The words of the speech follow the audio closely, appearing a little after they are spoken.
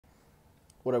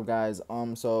What up, guys?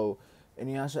 So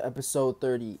Inuyasha episode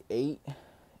 38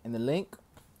 in the link,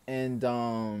 and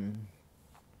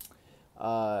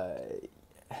uh,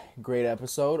 great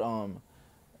episode.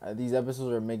 These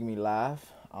episodes are making me laugh.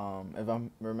 If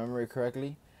I'm remembering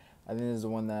correctly, I think this is the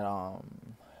one that I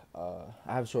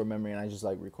have short memory and I just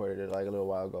like recorded it like a little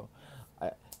while ago. I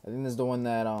think this is the one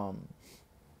that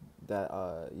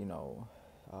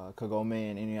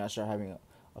Kagome and Inuyasha are having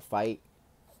a fight.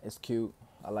 It's cute.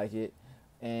 I like it,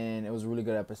 and it was a really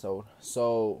good episode.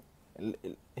 So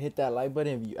hit that like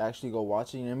button if you actually go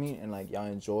watch it. You know what I mean? And like y'all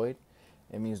enjoyed,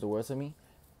 it means the world to me.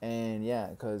 And yeah,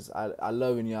 cause I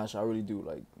love Inuyasha. I really do.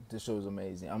 Like this show is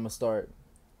amazing. I'm gonna start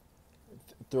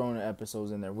throwing the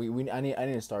episodes in there. I need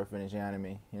to start finishing anime.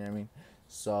 You know what I mean?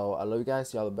 So I love you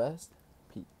guys. Y'all the best.